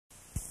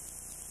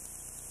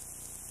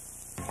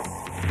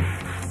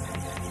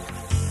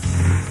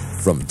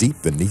From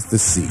deep beneath the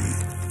sea,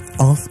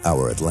 off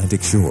our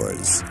Atlantic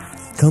shores,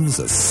 comes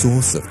a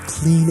source of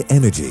clean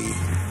energy,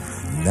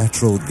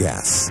 natural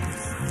gas,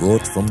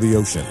 brought from the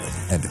ocean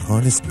and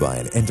harnessed by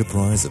an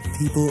enterprise of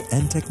people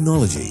and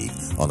technology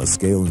on a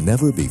scale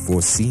never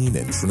before seen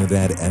in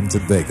Trinidad and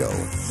Tobago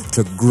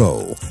to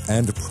grow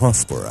and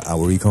prosper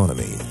our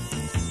economy.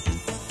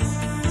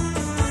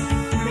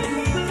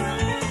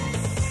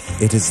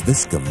 It is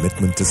this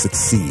commitment to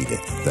succeed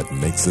that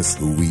makes us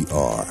who we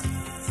are.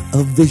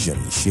 A vision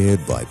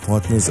shared by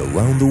partners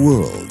around the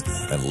world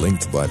and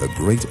linked by the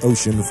great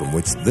ocean from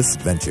which this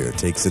venture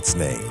takes its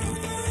name,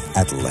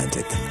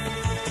 Atlantic.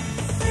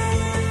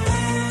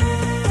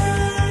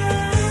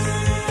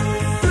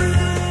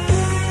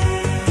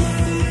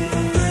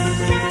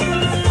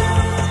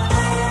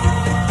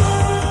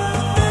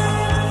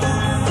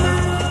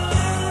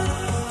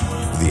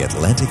 The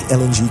Atlantic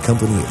LNG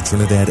Company of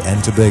Trinidad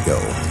and Tobago,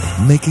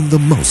 making the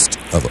most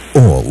of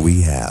all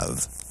we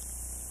have.